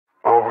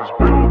was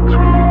built to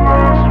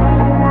last. With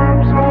the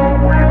webs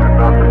I'm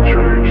weaving, I could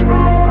change the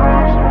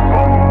past. I'm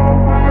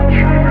all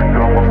achieving,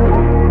 got my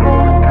foot on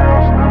the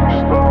gas. Never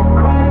stop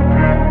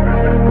competing.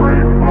 If you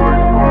break my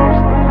glass,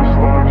 then this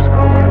life's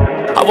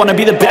gonna end. I wanna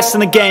be the best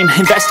in the game,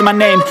 invest in my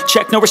name.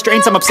 Check no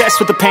restraints, I'm obsessed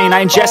with the pain.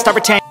 I ingest, I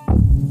retain.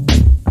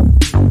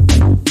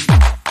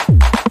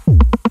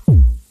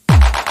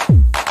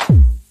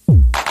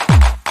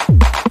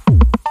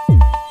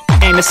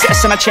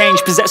 Assess and I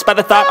change, possessed by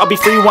the thought I'll be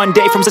free one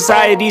day from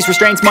society's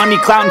restraints. Money,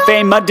 clout and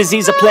fame, mud,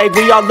 disease, a plague.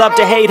 We all love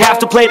to hate, have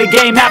to play the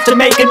game, have to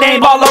make a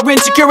name. All our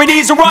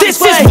insecurities are on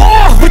display. This is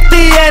war with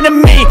the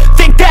enemy,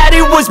 think that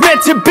it was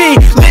meant to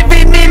be.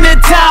 Living in a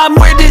time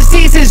where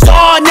disease is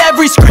on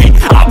every screen.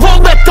 I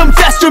won't let them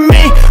fester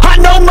me, I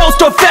know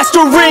most are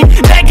festering.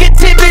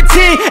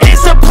 Negativity is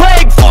a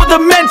plague for the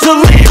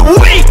mentally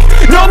weak.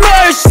 No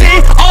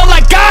mercy, all I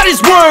got is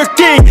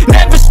working.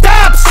 Never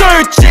stop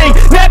searching,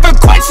 never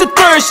quench the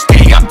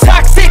thirsty. I'm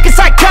toxic and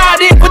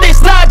psychotic with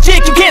this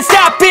logic, you can't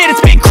stop it.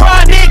 It's been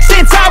chronic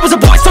since I was a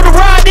boy, so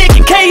neurotic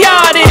and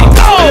chaotic.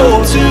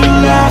 Built to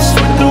last.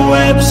 With the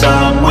webs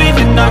I'm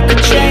weaving, I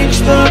could change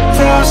the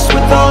past.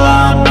 With all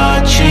I'm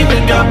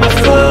achieving, got my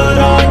foot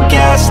on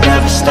gas.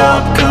 Never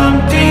stop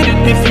competing.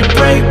 If you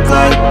break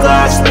like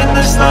glass, then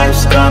this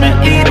life's gonna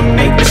eat 'em.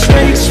 Make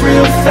mistakes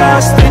real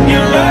fast, then you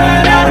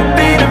learn how to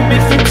beat 'em.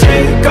 If you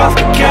take off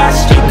the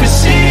cast, you can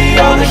see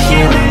all the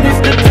healing.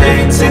 If the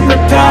pain's in the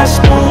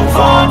past, move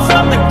on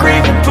from the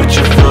grave and put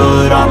your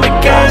foot on the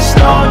gas.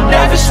 No,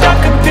 never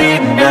stop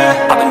competing,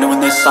 yeah. I've been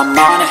doing this, I'm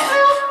on it.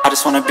 I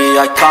just wanna be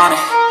iconic.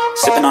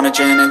 Sipping on a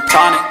gin and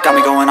tonic, got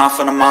me going off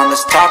when I'm on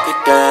this topic,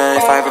 yeah.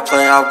 If I ever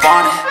play, I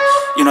want it.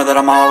 You know that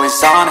I'm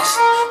always honest.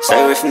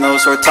 Stay away from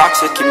those who are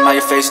toxic. Keep them out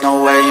your face,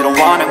 no way, you don't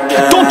want them,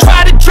 yeah. Don't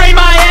try to drain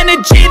my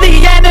energy,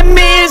 the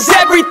enemy is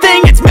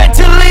everything. It's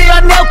mentally,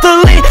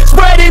 unhealthily,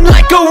 spreading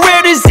like a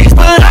rare disease.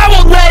 But I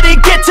won't let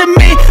it get to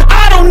me,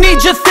 I don't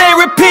need your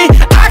therapy.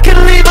 I can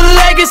leave a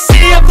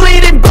legacy of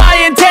leading by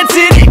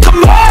intensity.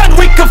 Come on,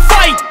 we can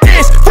fight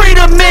this,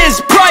 freedom is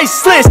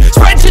priceless.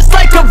 Spread just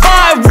like a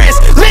virus,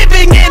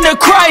 living in a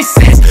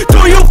crisis.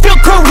 Do you feel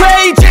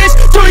courageous?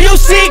 Do you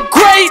see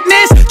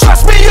greatness?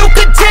 Trust me, you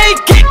can take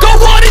it, go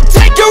on and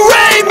take your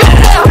aim,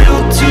 yeah.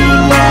 Built to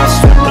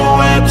last. With the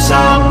webs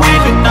I'm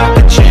weaving, I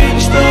could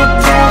change the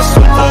past.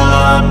 With all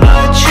I'm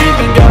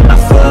achieving, got my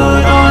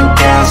foot on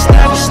gas.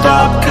 Never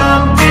stop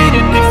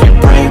competing. If you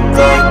break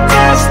like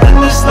glass,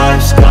 then this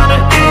life's gonna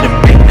eat 'em.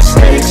 Make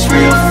mistakes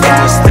real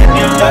fast, then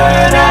you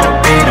learn how to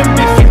beat 'em.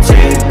 If you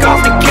take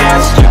off the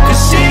cast, you can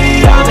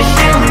see all the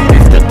healing.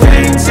 If the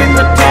pain's in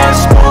the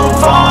past,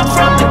 move on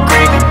from the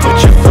grave and put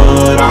your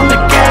foot on the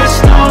gas.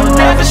 No,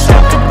 never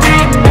stop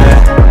competing, yeah.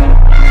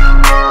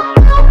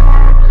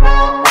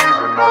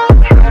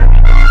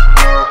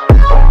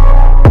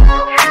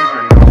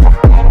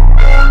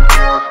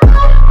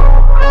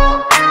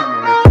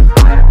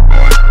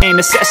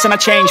 Assess and I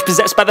change,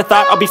 possessed by the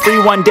thought I'll be free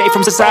one day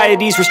from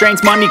society's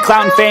restraints. Money,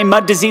 clout and fame,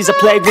 mud, disease, a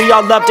plague. We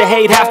all love to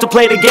hate, have to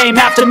play the game,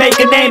 have to make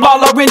a name.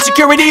 All our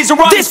insecurities are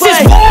on display.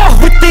 This is war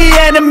with the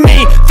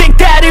enemy, think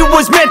that it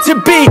was meant to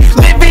be.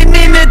 Living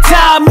in a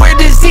time where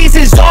disease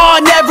is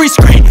on every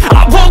screen.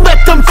 I won't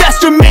let them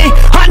fester me,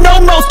 I know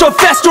most are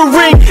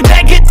festering.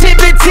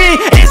 Negativity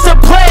is a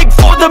plague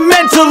for the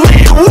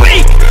mentally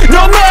weak.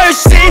 No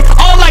mercy,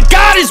 all I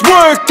got is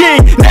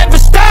working. Never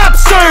stop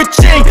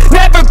searching,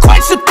 never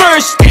quench the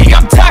thirsty.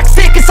 I'm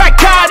toxic and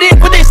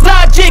psychotic with this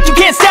logic, you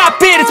can't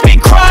stop it. It's been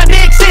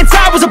chronic since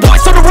I was a boy,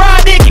 so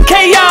neurotic and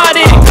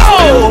chaotic.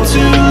 Built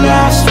to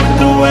last. With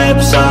the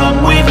webs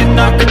I'm weaving,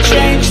 I could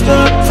change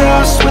the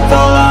past. With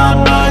all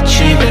I'm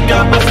achieving,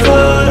 got my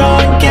foot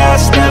on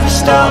gas. Never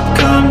stop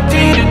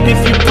competing.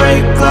 If you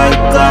break like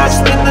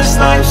glass, then this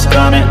life's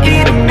gonna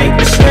eat 'em. Make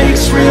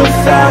mistakes real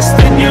fast,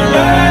 then you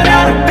learn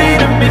how to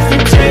beat 'em. If you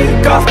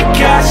take off the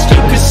cast,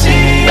 you can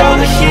see all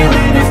the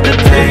healing. If the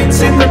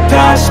pain's in the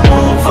past,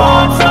 move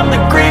on from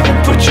the grave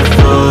and put your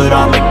foot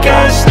on the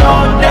gas.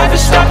 No, never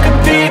stop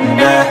competing,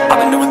 yeah. I've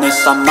been doing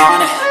this, I'm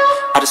on it.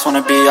 I just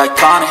wanna be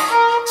iconic.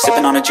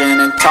 Sipping on a gin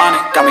and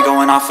tonic, got me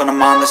going off when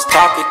I'm on this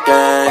topic,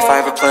 yeah. If I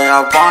ever play,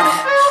 I want it.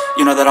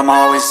 You know that I'm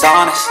always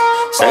honest.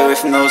 Stay away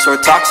from those who are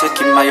toxic.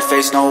 Keep them out your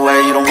face, no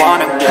way, you don't want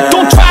them, yeah.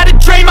 Don't try to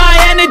drain my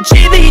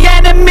energy, the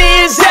enemy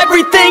is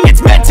everything.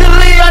 It's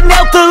mentally,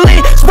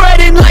 unhealthily,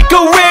 spreading like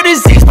a rare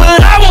disease.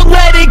 But I won't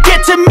let it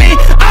get to me,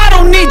 I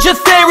don't need your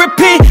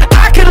therapy.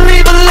 I can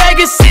leave a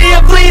legacy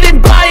of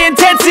leading by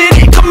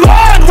intensity. Come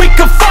on, we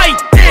can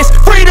fight this,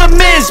 freedom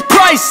is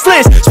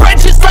priceless. Spread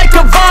just like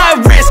a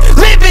virus,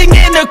 living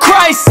in a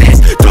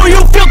crisis. Do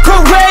you feel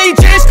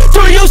courageous?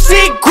 Do you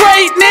see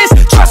greatness?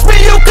 Trust me,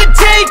 you can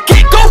take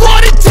it, go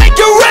on and take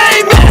your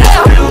aim,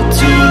 yeah. Built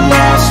to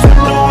last.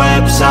 With the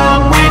webs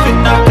I'm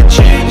weaving, I could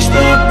change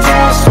the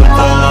past. With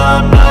all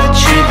I'm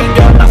achieving,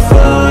 got my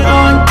foot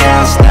on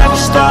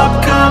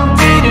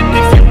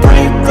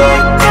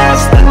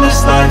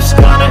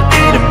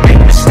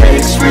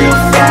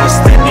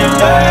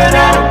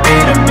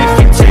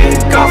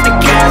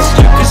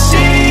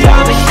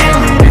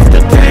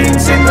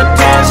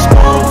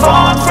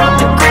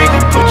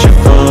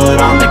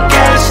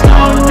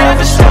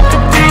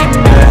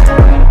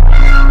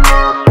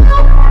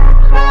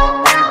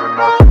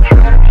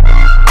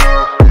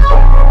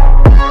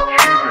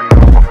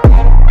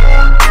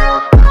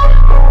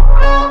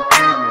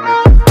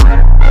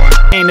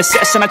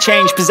assess and I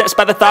change, possessed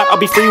by the thought I'll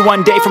be free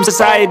one day from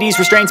society's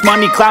restraints,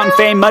 money, clout and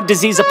fame, a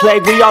disease, a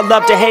plague. We all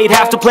love to hate,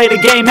 have to play the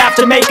game, have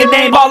to make a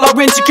name. All our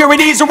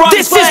insecurities are on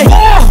display. This is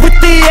war with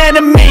the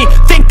enemy,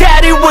 think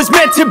that it was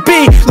meant to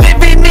be.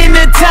 Living in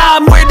a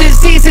time where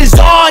disease is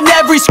on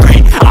every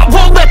screen. I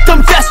won't let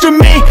them fester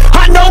me,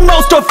 I know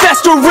most are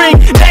festering.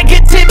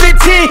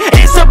 Negativity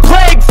is a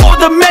plague for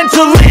the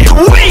mentally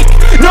weak.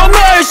 No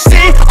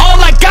mercy,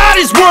 all I got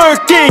is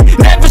working.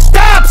 Never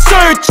stop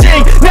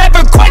searching,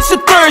 never quite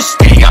so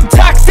thirsty. I'm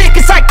toxic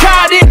and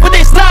psychotic with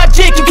this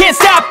logic, you can't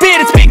stop it.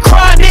 It's been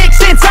chronic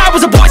since I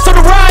was a boy, so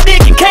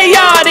neurotic and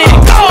chaotic.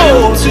 I'm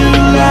built to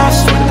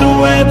last with the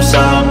webs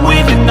I'm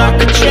weaving. I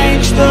could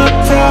change the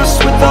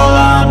past with all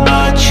I'm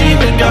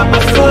achieving. Got my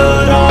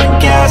foot on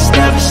gas,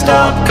 never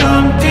stop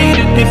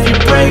competing. If you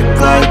break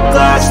like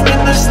glass,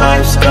 then this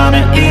life's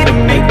gonna eat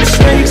 'em. Make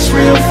mistakes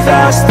real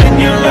fast, then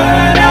you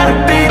learn how to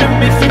beat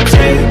 'em. If you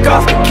take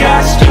off the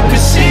cast, you can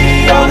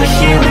see all the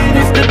healing.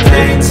 If the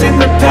pain's in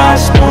the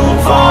past,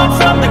 move on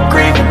from the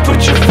grave and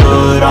put your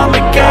foot on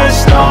the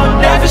gas. No,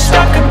 never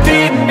stop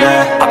competing,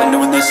 yeah. I've been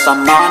doing this,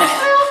 I'm on it.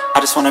 I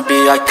just wanna be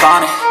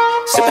iconic.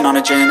 Sipping on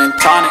a gin and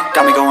tonic,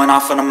 got me going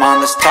off when I'm on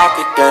this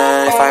topic,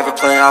 yeah. If I ever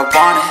play, I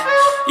want it.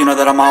 You know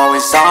that I'm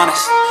always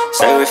honest.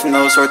 Stay away from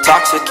those who are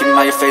toxic. Keep them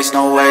out your face,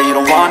 no way, you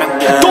don't want them,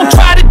 yeah. Don't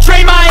try to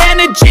drain my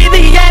energy.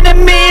 The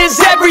enemy is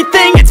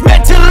everything. It's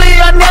mentally,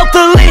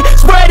 unhealthily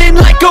spreading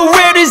like a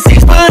rare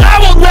disease, but I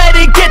won't let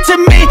it get to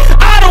me.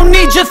 I don't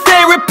need your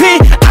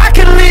therapy. I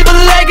can leave a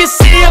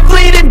legacy of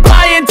leading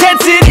by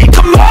intensity.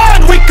 Come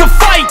on, we can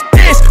fight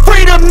this.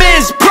 Freedom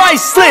is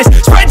priceless.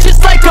 Spread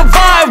just like a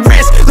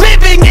virus.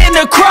 Living in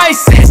a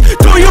crisis.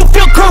 Do you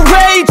feel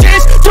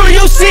courageous? Do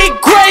you seek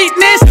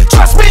greatness?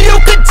 Trust me, you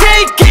can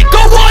take it.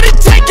 Go on and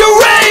take your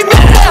aim.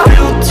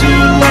 Built to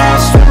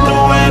last with the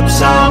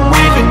webs I'm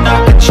weaving. I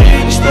could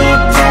change the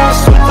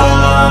past with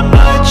all I'm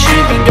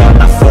achieving. Got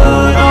my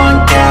foot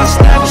on gas,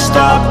 never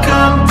stop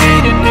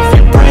competing. If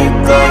you break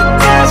like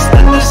glass,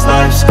 then this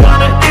life's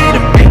gonna eat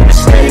 'em. Make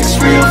mistakes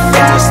real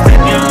fast, then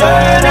you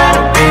learn how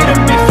to beat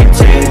 'em. If you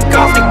take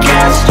off the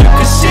gas, you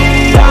can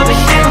see all the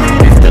healing.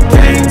 If the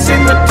pain's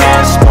in the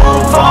past,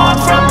 move on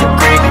from the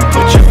grave and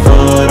put your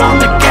foot on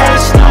the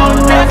gas. No,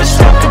 never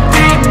stop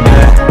competing,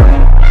 yeah.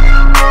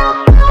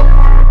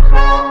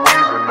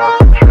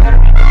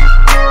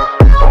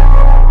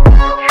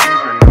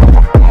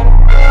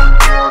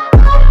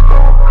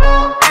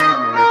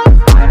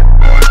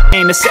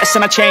 Assess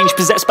and I change,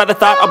 possessed by the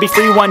thought I'll be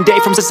free one day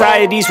from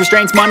society's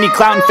restraints, money,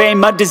 clout and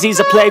fame, a disease,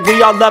 a plague.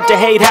 We all love to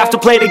hate, have to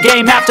play the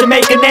game, have to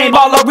make a name.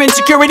 All our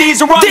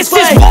insecurities are on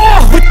display. This is war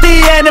with the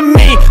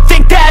enemy,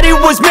 think that it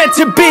was meant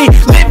to be.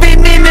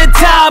 Living in a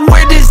time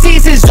where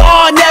disease is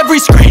on every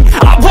screen.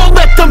 I won't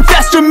let them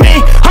fester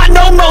me, I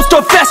know most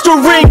are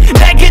festering.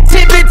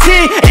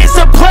 Negativity is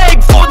a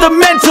plague for the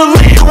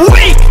mentally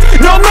weak.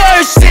 No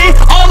mercy,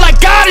 all I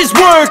got is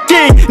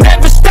working.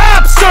 Never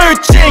stop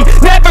searching,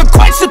 never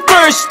quite so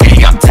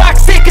thirsty. I'm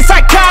toxic and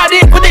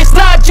psychotic with this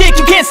logic,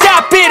 you can't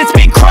stop it. It's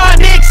been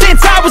chronic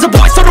since I was a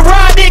boy, so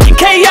neurotic and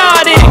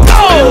chaotic.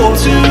 Built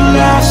to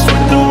last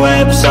with the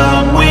webs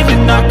I'm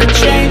weaving. I could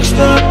change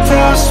the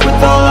past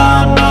with all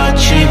I'm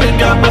achieving.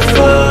 Got my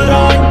foot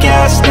on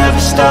gas,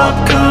 never stop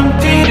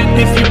competing.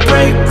 If you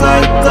break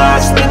like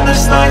glass, then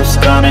this life's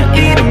gonna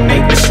eat 'em.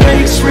 Make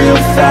mistakes real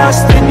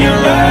fast, then you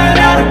learn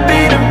how to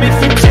beat 'em. If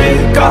you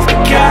take off the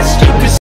gas,